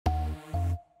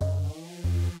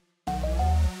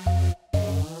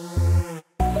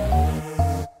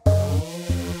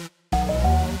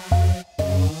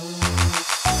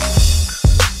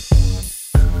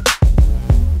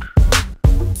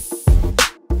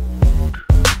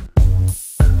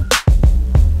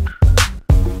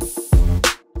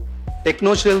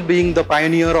Technoshell being the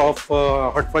pioneer of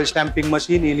hot foil stamping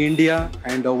machine in India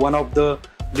and one of the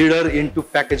leader into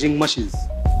packaging machines.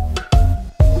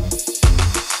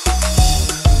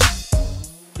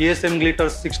 TSM Glitter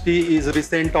 60 is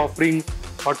recent offering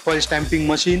hot foil stamping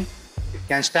machine. It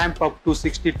can stamp up to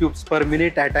 60 tubes per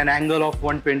minute at an angle of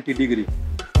 120 degree.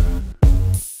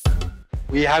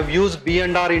 We have used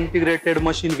B&R integrated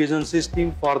machine vision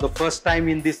system for the first time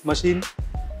in this machine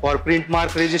for print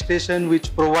mark registration,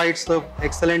 which provides the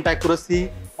excellent accuracy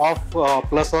of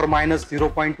plus or minus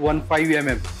 0.15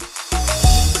 mm.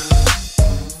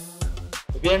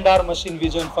 The B&R machine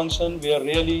vision function were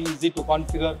really easy to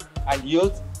configure and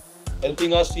use,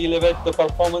 helping us to elevate the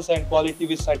performance and quality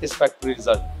with satisfactory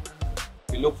result.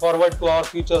 We look forward to our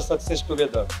future success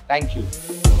together. Thank you.